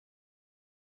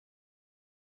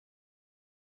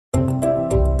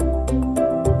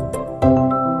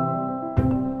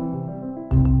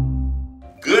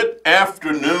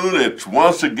afternoon. It's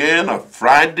once again a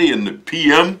Friday in the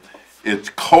PM. It's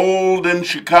cold in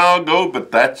Chicago,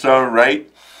 but that's all right.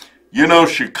 You know,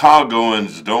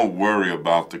 Chicagoans don't worry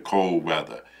about the cold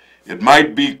weather. It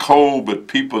might be cold, but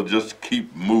people just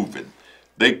keep moving.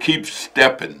 They keep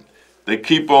stepping. They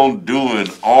keep on doing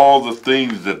all the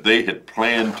things that they had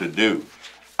planned to do.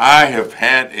 I have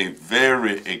had a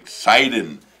very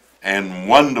exciting and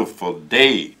wonderful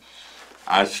day.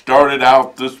 I started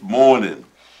out this morning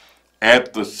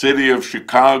at the City of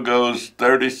Chicago's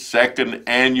 32nd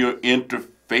Annual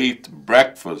Interfaith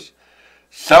Breakfast,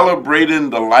 celebrating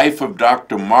the life of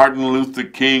Dr. Martin Luther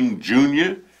King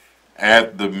Jr.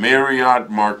 at the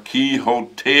Marriott Marquis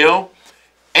Hotel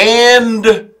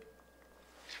and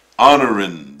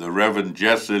honoring the Reverend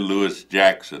Jesse Lewis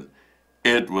Jackson.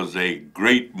 It was a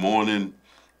great morning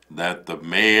that the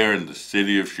mayor and the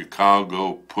city of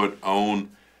Chicago put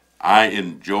on. I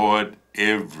enjoyed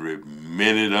every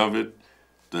minute of it.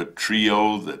 The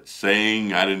trio that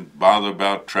sang, I didn't bother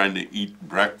about trying to eat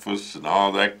breakfast and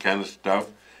all that kind of stuff,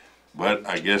 but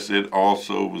I guess it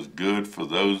also was good for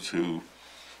those who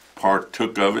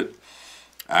partook of it.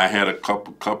 I had a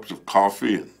couple cups of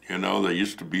coffee, and you know, there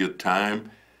used to be a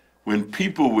time when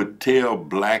people would tell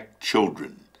black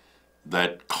children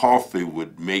that coffee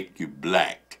would make you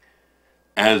black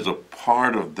as a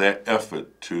part of their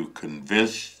effort to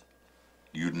convince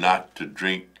you not to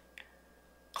drink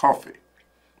coffee,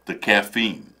 the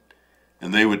caffeine.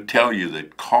 And they would tell you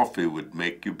that coffee would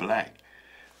make you black.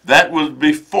 That was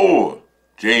before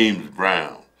James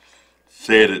Brown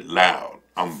said it loud,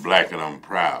 "I'm black and I'm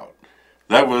proud."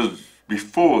 That was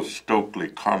before Stokely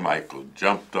Carmichael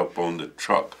jumped up on the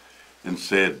truck and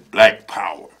said, "Black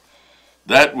power."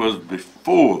 That was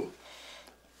before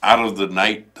 "Out of the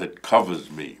Night That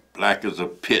Covers Me, Black as a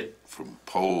Pit from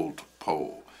Pole to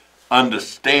Pole."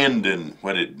 Understanding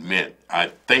what it meant,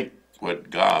 I think what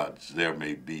gods there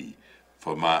may be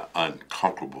for my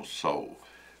unconquerable soul.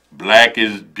 Black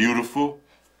is beautiful,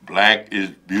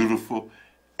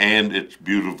 and it's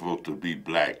beautiful to be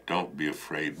black. Don't be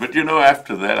afraid. But you know,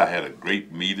 after that, I had a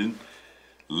great meeting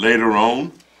later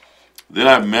on. Then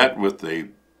I met with a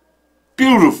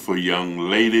beautiful young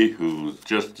lady who was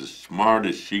just as smart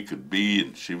as she could be,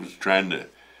 and she was trying to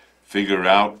figure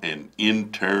out an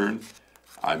intern.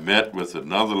 I met with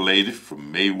another lady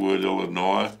from Maywood,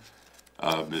 Illinois,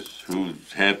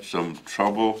 who's had some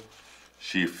trouble.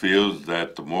 She feels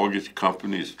that the mortgage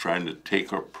company is trying to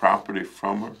take her property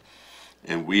from her,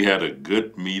 and we had a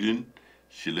good meeting.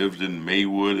 She lives in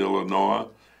Maywood, Illinois.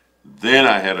 Then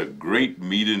I had a great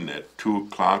meeting at 2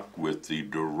 o'clock with the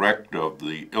director of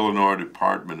the Illinois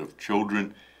Department of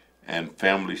Children and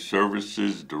Family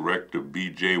Services, Director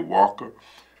B.J. Walker.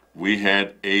 We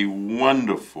had a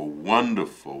wonderful,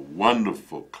 wonderful,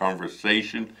 wonderful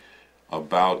conversation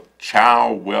about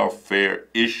child welfare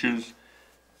issues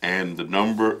and the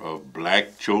number of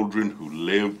black children who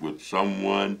live with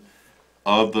someone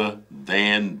other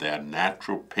than their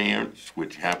natural parents,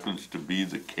 which happens to be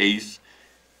the case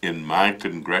in my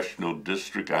congressional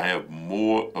district. I have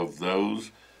more of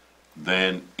those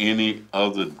than any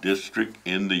other district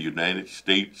in the United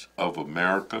States of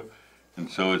America. And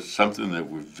so it's something that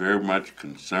we're very much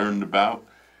concerned about.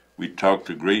 We talked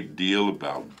a great deal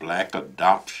about black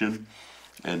adoption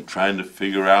and trying to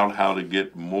figure out how to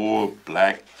get more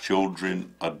black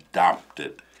children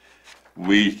adopted.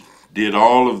 We did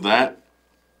all of that.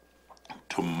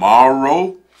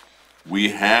 Tomorrow, we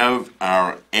have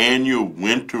our annual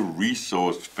Winter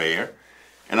Resource Fair.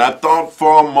 And I thought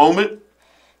for a moment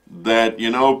that,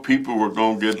 you know, people were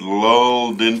going to get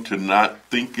lulled into not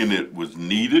thinking it was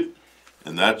needed.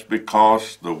 And that's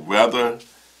because the weather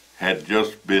had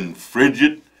just been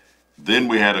frigid. Then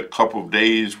we had a couple of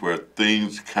days where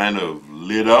things kind of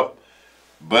lit up.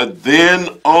 But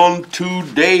then on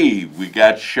today, we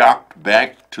got shocked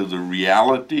back to the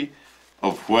reality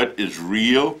of what is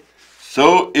real.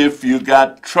 So if you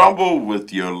got trouble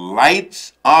with your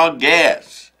lights or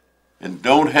gas and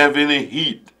don't have any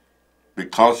heat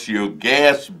because your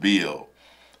gas bill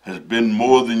has been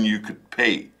more than you could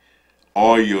pay,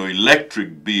 or your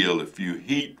electric bill, if you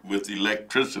heat with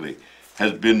electricity,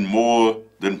 has been more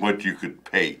than what you could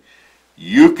pay,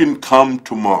 you can come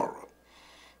tomorrow,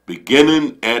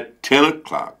 beginning at 10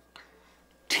 o'clock,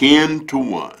 10 to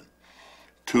 1,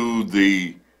 to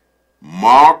the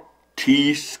Mark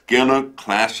T. Skinner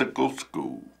Classical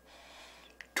School,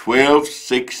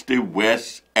 1260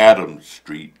 West Adams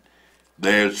Street.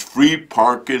 There's free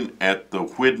parking at the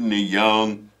Whitney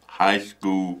Young High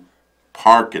School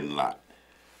parking lot.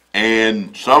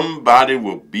 And somebody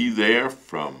will be there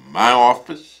from my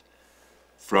office,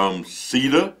 from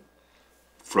CETA,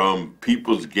 from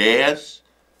People's Gas,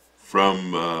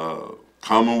 from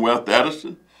Commonwealth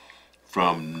Edison,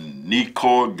 from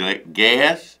Nicor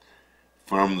Gas,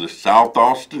 from the South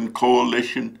Austin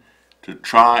Coalition to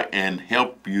try and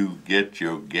help you get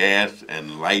your gas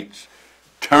and lights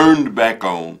turned back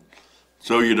on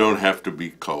so you don't have to be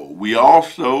cold. We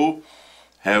also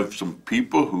have some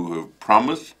people who have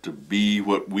promised to be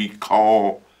what we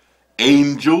call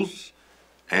angels,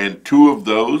 and two of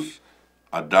those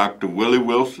are Dr. Willie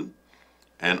Wilson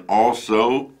and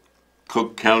also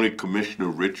Cook County Commissioner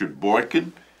Richard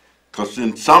Boykin, because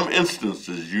in some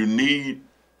instances you need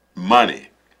money.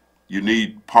 You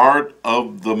need part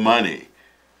of the money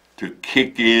to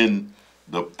kick in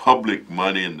the public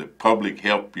money and the public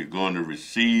help you're going to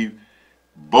receive.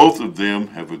 Both of them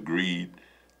have agreed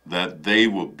that they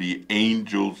will be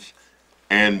angels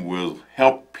and will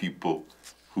help people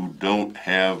who don't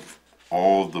have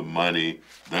all the money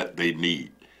that they need.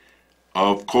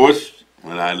 Of course,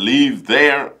 when I leave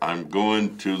there, I'm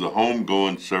going to the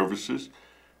homegoing services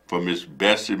for Miss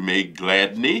Bessie Mae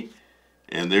Gladney,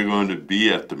 and they're going to be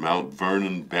at the Mount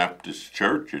Vernon Baptist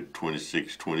Church at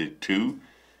 2622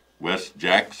 West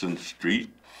Jackson Street.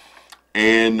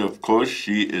 And of course,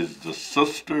 she is the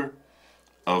sister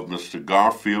of Mr.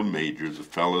 Garfield Major, the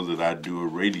fellow that I do a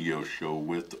radio show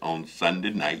with on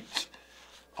Sunday nights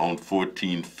on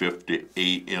 1450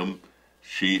 AM.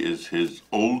 She is his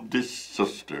oldest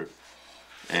sister,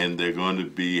 and they're going to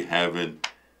be having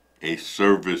a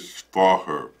service for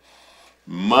her.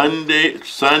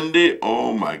 Sunday,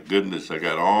 oh my goodness, I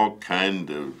got all kind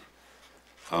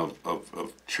of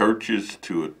churches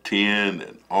to attend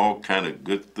and all kind of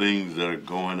good things that are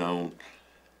going on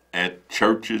at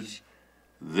churches.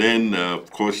 Then,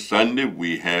 of course, Sunday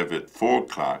we have at 4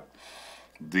 o'clock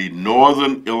the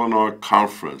Northern Illinois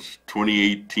Conference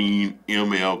 2018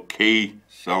 MLK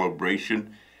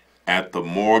celebration at the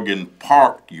Morgan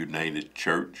Park United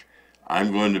Church.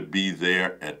 I'm going to be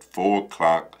there at 4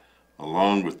 o'clock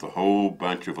along with a whole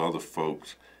bunch of other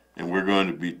folks, and we're going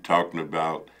to be talking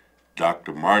about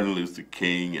Dr. Martin Luther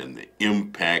King and the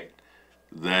impact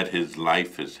that his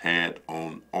life has had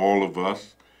on all of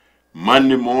us.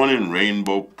 Monday morning,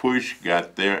 Rainbow Push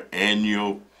got their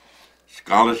annual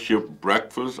scholarship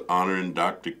breakfast honoring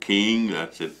Dr. King.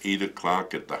 That's at 8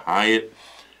 o'clock at the Hyatt.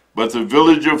 But the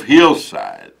Village of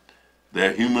Hillside,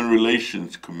 their Human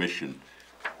Relations Commission,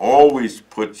 always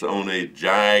puts on a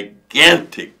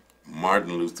gigantic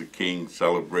Martin Luther King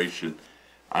celebration.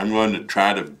 I'm going to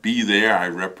try to be there. I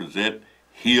represent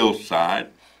Hillside.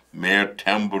 Mayor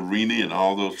Tamburini and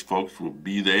all those folks will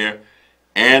be there.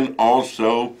 And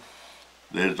also,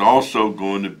 there's also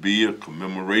going to be a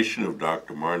commemoration of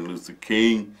Dr. Martin Luther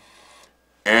King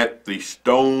at the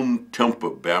Stone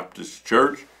Temple Baptist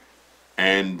Church.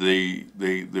 And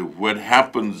what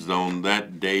happens on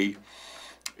that day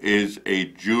is a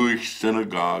Jewish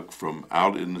synagogue from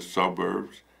out in the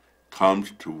suburbs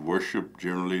comes to worship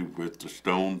generally with the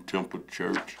Stone Temple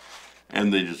Church,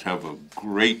 and they just have a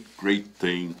great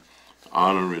thing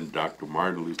honoring Dr.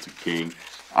 Martin Luther King.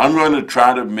 I'm going to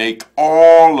try to make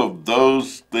all of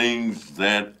those things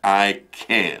that I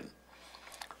can.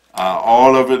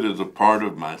 All of it is a part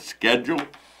of my schedule,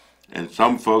 and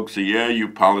some folks say, yeah, you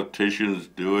politicians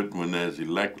do it when there's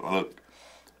election. Look,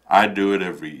 I do it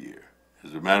every year.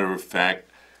 As a matter of fact,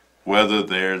 whether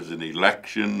there's an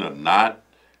election or not,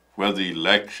 whether the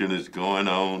election is going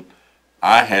on,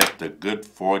 I had the good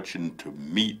fortune to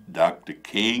meet Dr.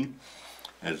 King.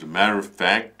 As a matter of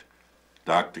fact,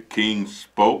 Dr. King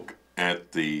spoke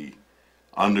at the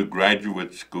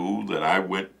undergraduate school that I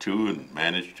went to and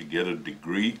managed to get a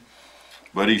degree.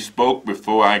 But he spoke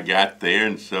before I got there,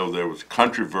 and so there was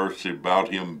controversy about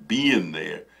him being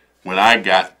there when I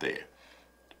got there.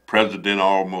 The president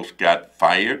almost got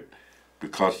fired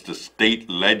because the state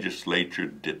legislature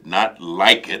did not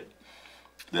like it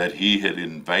that he had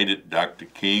invited Dr.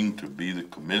 King to be the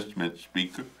commencement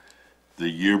speaker the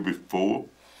year before.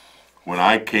 When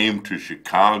I came to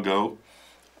Chicago,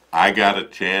 I got a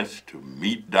chance to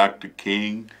meet Dr.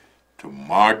 King, to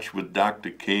march with Dr.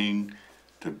 King,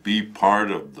 to be part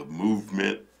of the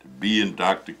movement, to be in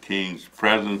Dr. King's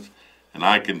presence, and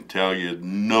I can tell you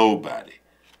nobody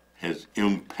has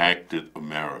impacted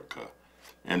America,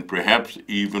 and perhaps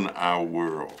even our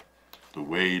world, the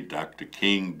way Dr.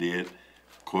 King did.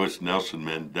 Of course, Nelson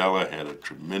Mandela had a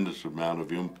tremendous amount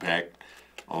of impact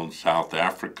on South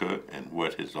Africa and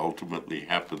what has ultimately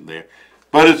happened there.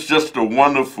 But it's just a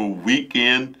wonderful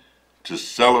weekend to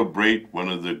celebrate one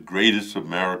of the greatest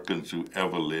Americans who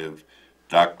ever lived,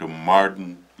 Dr.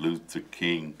 Martin Luther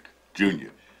King, Jr.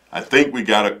 I think we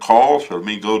got a call, so let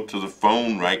me go to the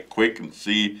phone right quick and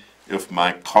see if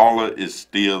my caller is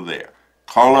still there.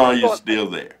 Caller, are you still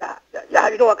there? Yeah, how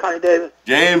you doing, Connie Davis?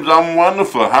 James, I'm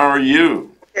wonderful. How are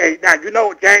you? Okay, now you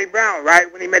know James Brown,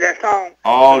 right? When he made that song.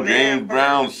 Oh, James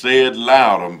Brown said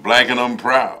loud, I'm black and I'm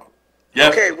proud.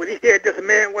 Yes, Okay, sir. when he said this a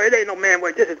man word, it ain't no man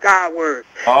word. This is God's word.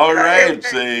 All right,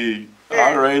 see.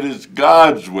 All right, it's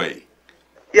God's way.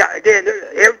 Yeah, and then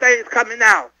everything is coming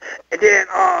out, and then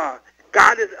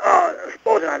God is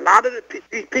exposing a lot of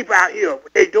these people out here.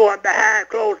 What they doing behind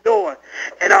closed doors,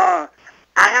 and I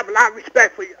have a lot of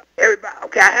respect for everybody.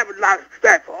 Okay, I have a lot of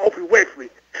respect for Oprah Winfrey,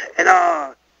 and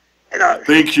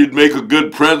Think she'd make a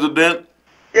good president?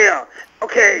 yeah.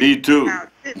 Okay. Me too. Now,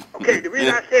 okay, the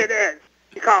reason I say that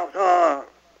because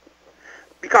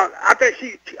I think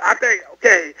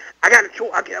okay, I got a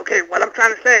choice. Okay, what I'm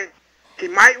trying to say, she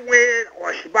might win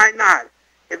or she might not.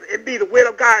 If it be the will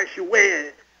of God, she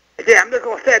win. And then I'm just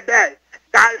gonna say that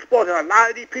God is exposing a lot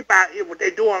of these people out here what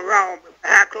they doing wrong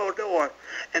behind closed doors.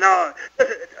 And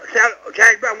listen,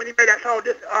 James Brown, when he made that song,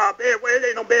 this bad word, it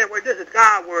ain't no bad word. This is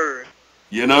God's word.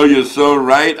 You know, you're so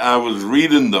right. I was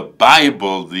reading the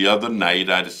Bible the other night.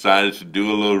 I decided to do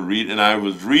a little reading. I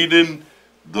was reading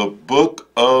the book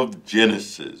of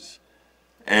Genesis.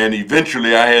 And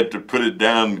eventually I had to put it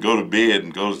down and go to bed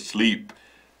and go to sleep.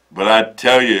 But I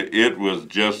tell you, it was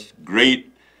just great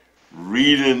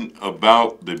reading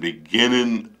about the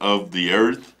beginning of the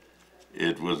earth.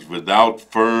 It was without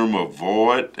firm or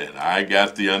void, and I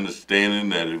got the understanding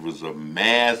that it was a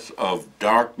mass of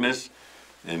darkness.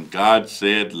 And God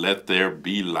said, let there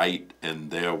be light, and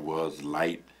there was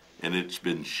light, and it's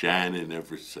been shining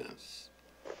ever since.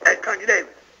 Hey, Connie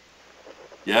Davis.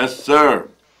 Yes, sir.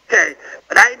 Okay,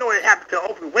 but I didn't know it happened to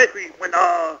Oprah Winfrey when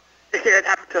they said it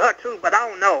happened to her too, but I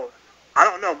don't know. I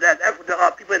don't know. That's what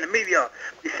the people in the media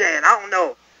be saying. I don't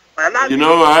know. But a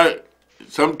lot of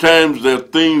sometimes there are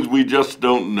things we just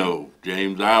don't know,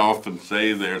 James. I often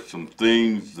say there's some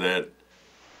things that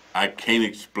I can't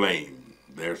explain.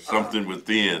 There's something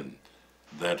within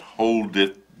that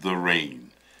holdeth the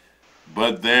rain.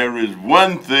 But there is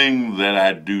one thing that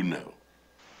I do know,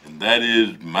 and that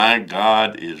is my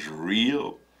God is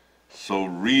real, so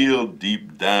real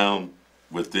deep down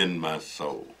within my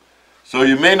soul. So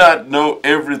you may not know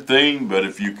everything, but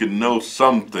if you can know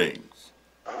some things,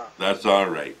 that's all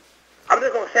right. I'm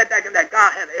just going to sit back and let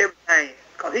God handle everything,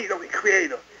 because he's the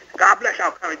creator. God bless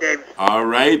y'all, Connie Davis. All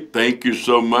right. Thank you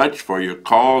so much for your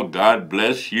call. God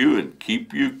bless you and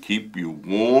keep you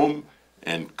warm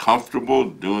and comfortable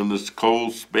during this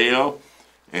cold spell.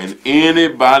 And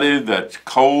anybody that's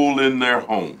cold in their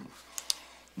home,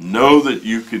 know that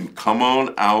you can come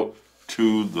on out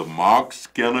to the Mark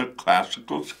Skinner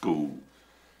Classical School,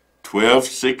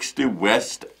 1260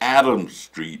 West Adams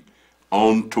Street,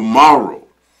 on tomorrow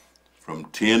from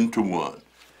 10 to 1.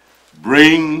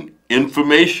 Bring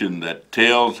information that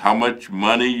tells how much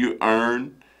money you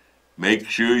earn. Make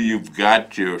sure you've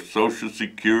got your Social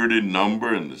Security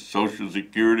number and the Social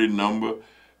Security number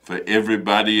for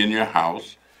everybody in your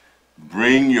house.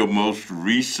 Bring your most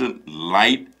recent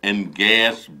light and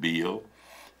gas bill.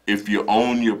 If you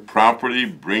own your property,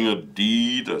 bring a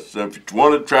deed or something. If you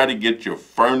want to try to get your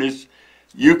furnace,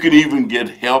 you can even get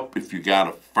help if you got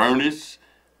a furnace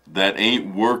that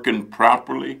ain't working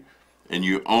properly and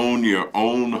you own your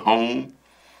own home.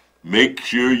 Make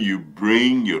sure you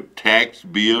bring your tax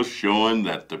bill showing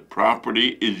that the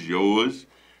property is yours,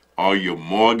 or your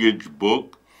mortgage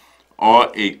book,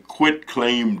 or a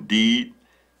quitclaim deed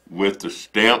with the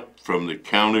stamp from the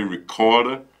county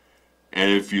recorder.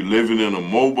 And if you're living in a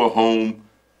mobile home,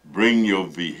 bring your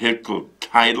vehicle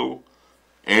title,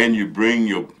 and you bring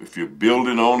if you're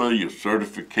building owner, your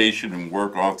certification and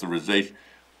work authorization.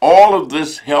 All of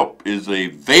this help is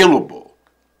available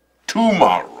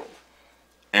tomorrow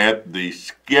at the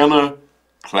Skinner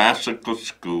Classical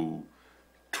School,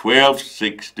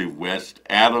 1260 West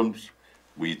Adams.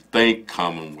 We thank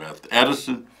Commonwealth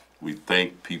Edison. We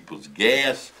thank People's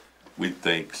Gas. We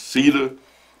thank Cedar.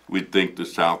 We thank the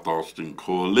South Austin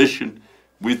Coalition.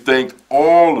 We thank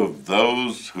all of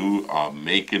those who are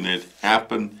making it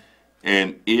happen,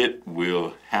 and it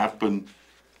will happen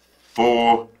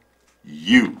for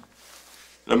you.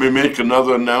 Let me make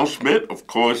another announcement. Of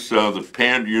course, the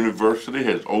Parent University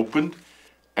has opened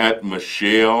at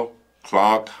Michelle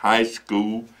Clark High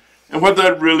School. And what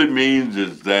that really means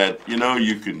is that,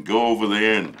 you can go over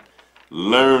there and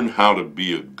learn how to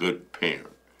be a good parent.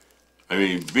 I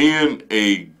mean, being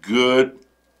a good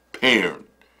parent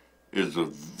is a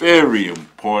very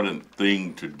important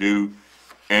thing to do.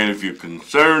 And if you're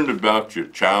concerned about your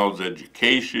child's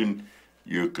education,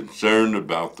 you're concerned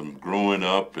about them growing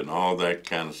up and all that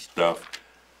kind of stuff,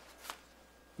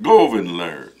 go over and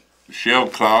learn. Michelle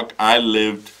Clark, I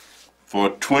lived for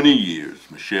 20 years.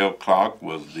 Michelle Clark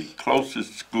was the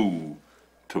closest school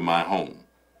to my home.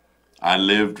 I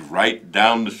lived right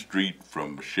down the street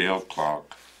from Michelle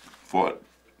Clark for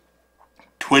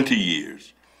 20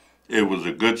 years. It was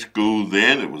a good school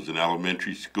then. It was an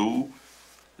elementary school.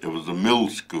 It was a middle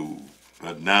school.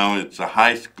 But now it's a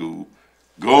high school.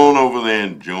 Go on over there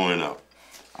and join up.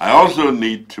 I also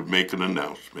need to make an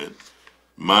announcement.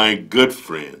 My good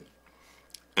friend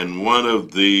and one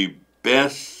of the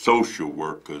best social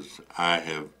workers I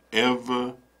have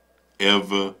ever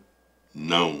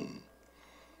known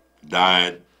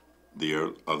died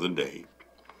the other day.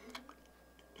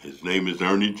 His name is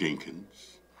Ernie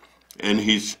Jenkins, and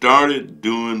he started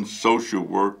doing social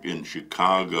work in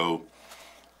Chicago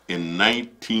in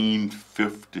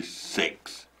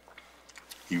 1956.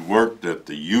 He worked at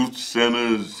the youth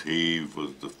centers. He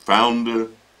was the founder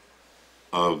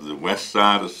of the West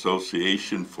Side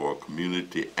Association for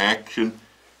Community Action,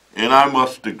 and I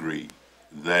must agree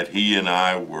that he and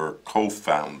I were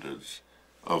co-founders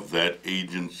of that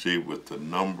agency with a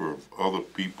number of other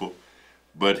people,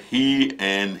 but he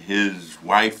and his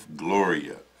wife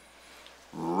Gloria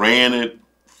ran it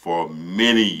for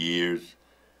many years.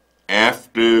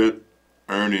 After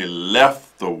Ernie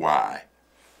left the Y,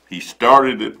 he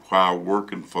started it while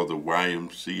working for the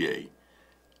YMCA,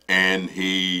 and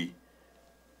he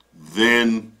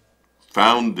then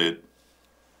founded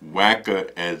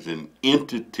WACA as an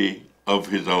entity of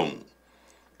his own.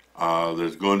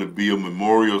 There's going to be a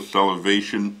memorial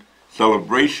celebration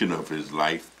of his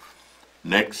life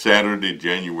next Saturday,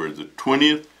 January the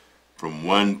 20th, from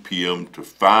 1 p.m. to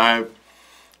 5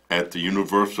 at the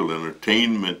Universal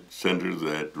Entertainment Center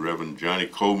that Reverend Johnny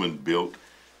Coleman built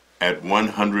at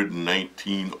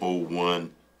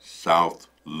 11901 South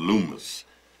Loomis.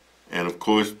 And of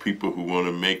course, people who want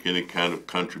to make any kind of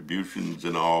contributions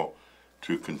and all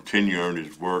to continue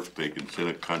Ernie's work, they can send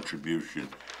a contribution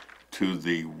to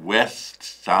the West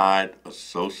Side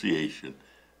Association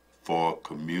for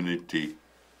Community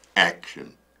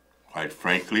Action. Quite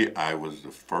frankly, I was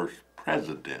the first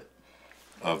president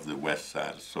of the West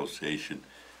Side Association,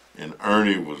 and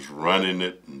Ernie was running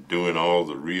it and doing all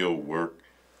the real work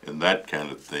and that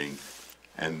kind of thing.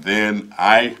 And then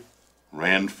I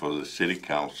ran for the city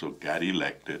council, got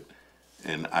elected,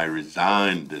 and I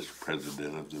resigned as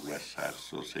president of the West Side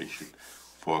Association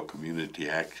for Community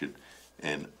Action.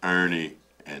 And Ernie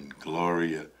and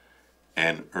Gloria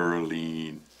and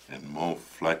Earlene and Mo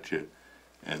Fletcher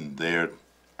and their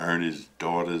Ernie's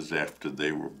daughters after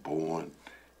they were born.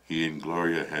 He and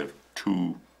Gloria have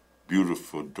two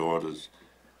beautiful daughters,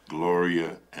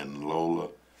 Gloria and Lola,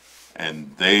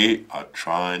 and they are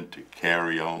trying to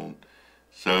carry on.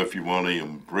 So if you want to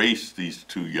embrace these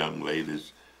two young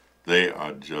ladies, they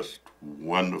are just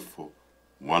wonderful,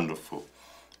 wonderful.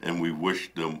 And we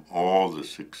wish them all the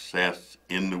success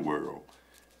in the world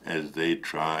as they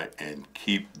try and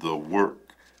keep the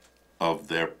work of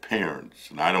their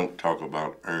parents. And I don't talk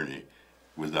about Ernie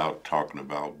without talking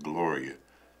about Gloria,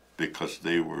 because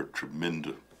they were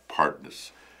tremendous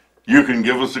partners. You can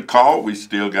give us a call. We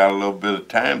still got a little bit of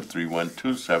time,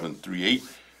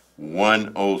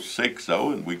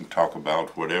 312-738-1060, and we can talk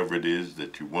about whatever it is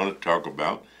that you want to talk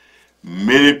about.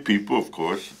 Many people, of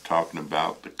course, are talking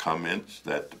about the comments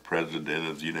that the President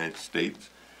of the United States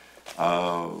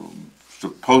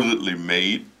supposedly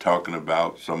made, talking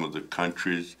about some of the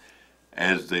countries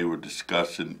as they were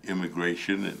discussing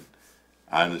immigration. And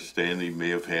I understand he may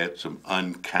have had some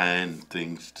unkind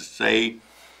things to say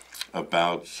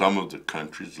about some of the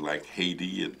countries like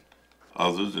Haiti and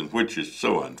others, and which is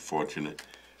so unfortunate,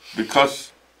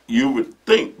 because you would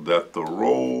think that the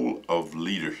role of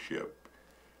leadership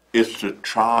is to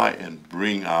try and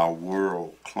bring our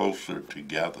world closer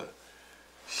together,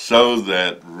 so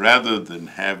that rather than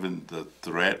having the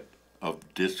threat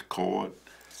of discord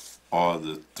or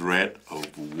the threat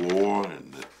of war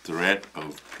and the threat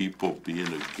of people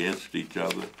being against each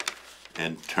other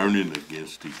and turning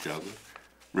against each other,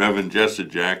 Reverend Jesse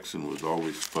Jackson was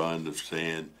always fond of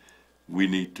saying we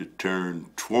need to turn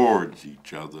towards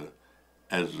each other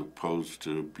as opposed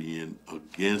to being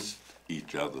against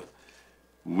each other.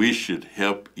 We should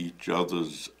help each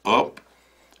other's up.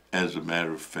 As a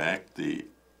matter of fact, the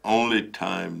only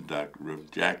time Dr. Rev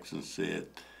Jackson said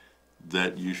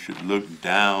that you should look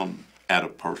down at a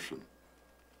person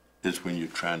is when you're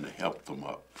trying to help them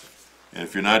up. And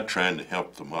if you're not trying to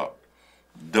help them up,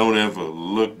 don't ever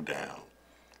look down,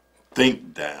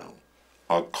 think down,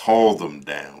 or call them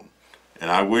down. And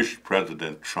I wish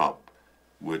President Trump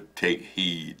would take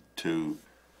heed to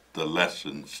the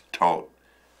lessons taught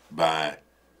by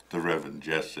the Reverend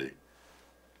Jesse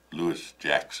Lewis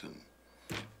Jackson.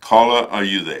 Caller, are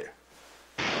you there?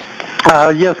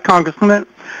 Yes, Congressman.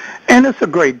 And it's a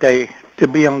great day to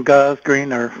be on God's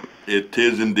green earth. It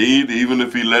is indeed, even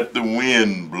if he let the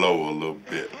wind blow a little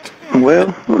bit.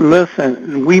 Well,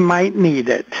 listen, we might need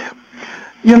it.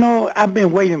 You know, I've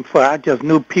been waiting I just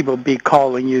knew people be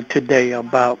calling you today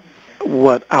about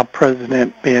what our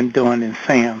president been doing and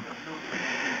saying.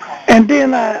 And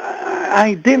then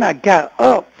I got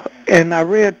up and I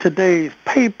read today's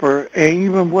paper and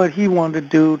even what he wanted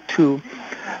to do to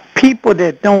people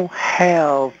that don't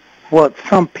have what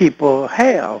some people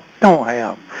don't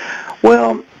have.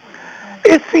 Well,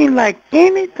 it seems like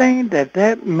anything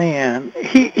that man,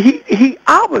 he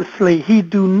obviously he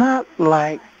do not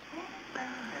like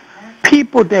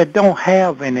people that don't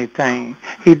have anything.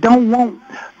 He don't want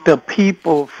the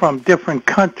people from different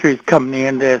countries coming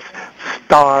in that's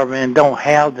starving, don't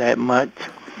have that much.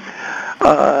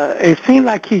 It seems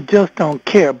like he just don't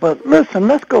care. But listen,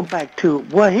 let's go back to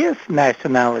what his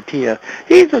nationality is.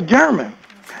 He's a German.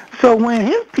 So when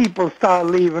his people start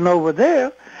leaving over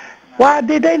there, why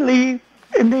did they leave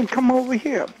and then come over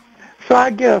here? So I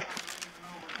guess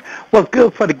what's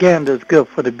good for the gander is good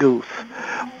for the goose.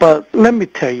 But let me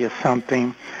tell you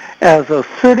something. As a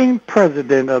sitting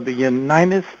president of the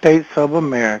United States of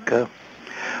America,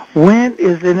 when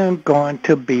is it going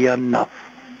to be enough?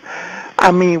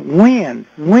 I mean, when?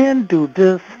 When do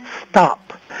this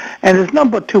stop? And there's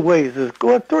number two ways.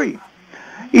 Or three.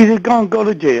 Either going to go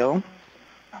to jail,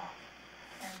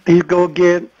 he's going to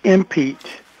get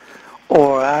impeached,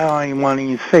 or I don't even want to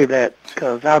even say that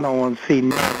because I don't want to see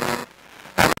nothing.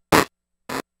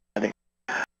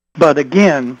 But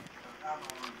again,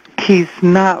 he's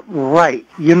not right.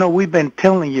 You know, we've been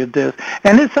telling you this.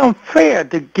 And it's unfair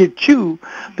to get you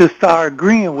to start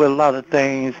agreeing with a lot of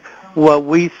things, what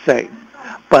we say.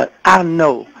 But I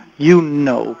know, you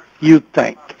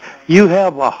think. You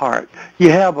have a heart. You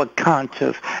have a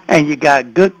conscience. And you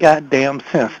got good goddamn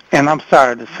sense. And I'm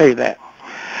sorry to say that.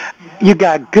 You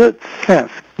got good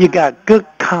sense. You got good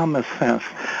common sense.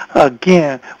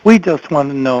 Again, we just want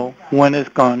to know when it's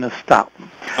going to stop.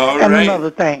 All and right.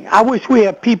 Another thing, I wish we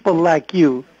had people like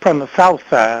you from the south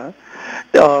side,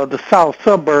 the south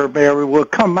suburb area, will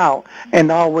come out and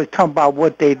always talk about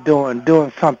what they're doing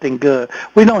something good.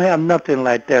 We don't have nothing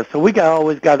like that, so we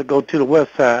always got to go to the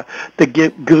west side to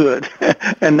get good,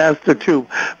 and that's the truth.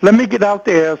 Let me get out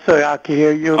there so I can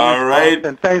hear you. All right.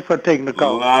 And thanks for taking the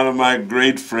call. A lot of my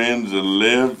great friends that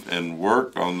live and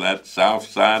work on that south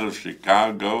side of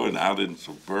Chicago and out in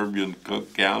suburban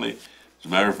Cook County. As a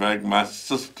matter of fact, my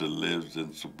sister lives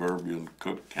in suburban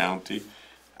Cook County,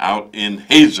 out in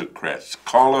Hazelcrest.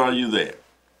 Caller, are you there?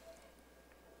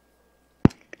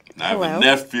 I have a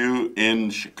nephew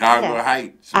in Chicago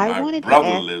Heights. My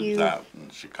brother lives out in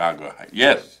Chicago Heights.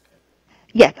 Yes.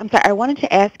 Yes, I'm sorry. I wanted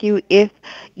to ask you if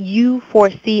you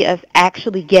foresee us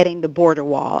actually getting the border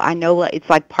wall. I know it's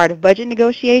like part of budget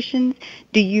negotiations.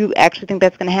 Do you actually think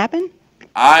that's going to happen?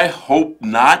 I hope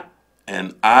not,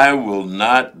 and I will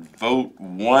not vote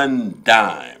one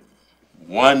dime,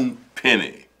 one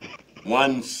penny,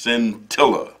 one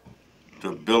scintilla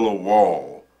to build a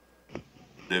wall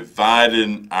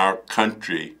dividing our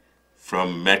country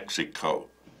from Mexico.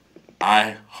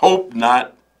 I hope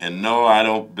not, and no, I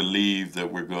don't believe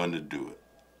that we're going to do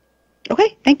it.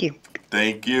 Okay, thank you.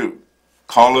 Thank you.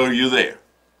 Caller, are you there?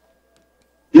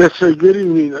 Yes, sir. Good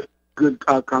evening, good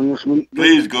Congressman.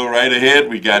 Please go right ahead.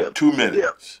 We got 2 minutes.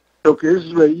 Yeah. Okay, this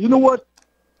is ready. You know what?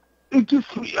 It just,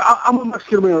 I'm a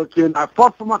Mexican American. I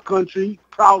fought for my country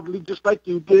proudly, just like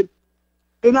you did,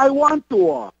 and I want the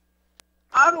war.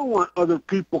 I don't want other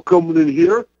people coming in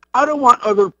here. I don't want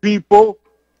other people,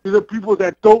 the people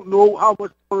that don't know how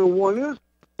much 1 and 1 is.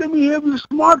 Let me have you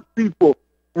smart people.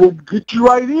 We'll get you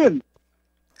right in.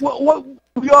 What?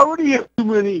 We already have too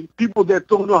many people that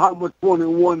don't know how much 1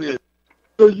 and 1 is.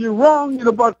 So you're wrong in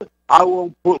about the, I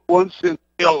won't put 1 cent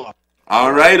up.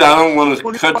 All right, I don't want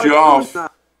to cut you off.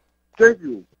 Thank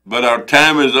you. But our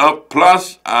time is up.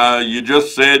 Plus, you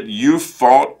just said you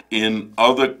fought in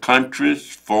other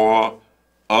countries for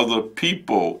other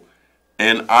people.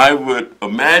 And I would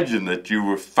imagine that you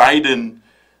were fighting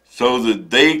so that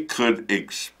they could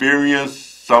experience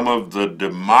some of the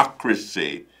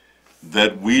democracy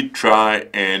that we try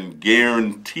and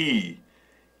guarantee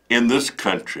in this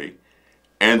country.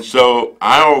 And so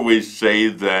I always say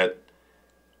that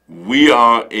we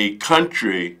are a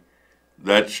country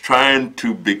that's trying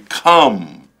to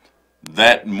become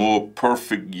that more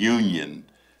perfect union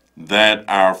that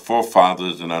our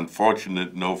forefathers, and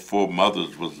unfortunate no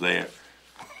foremothers was there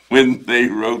when they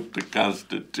wrote the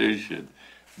Constitution.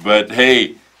 But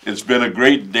hey, it's been a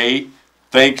great day.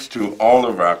 Thanks to all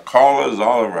of our callers,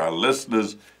 all of our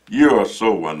listeners. You are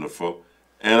so wonderful.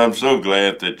 And I'm so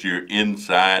glad that you're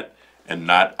inside and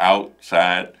not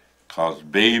outside, 'cause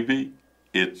baby,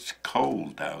 it's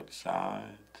cold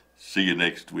outside. See you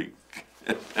next week.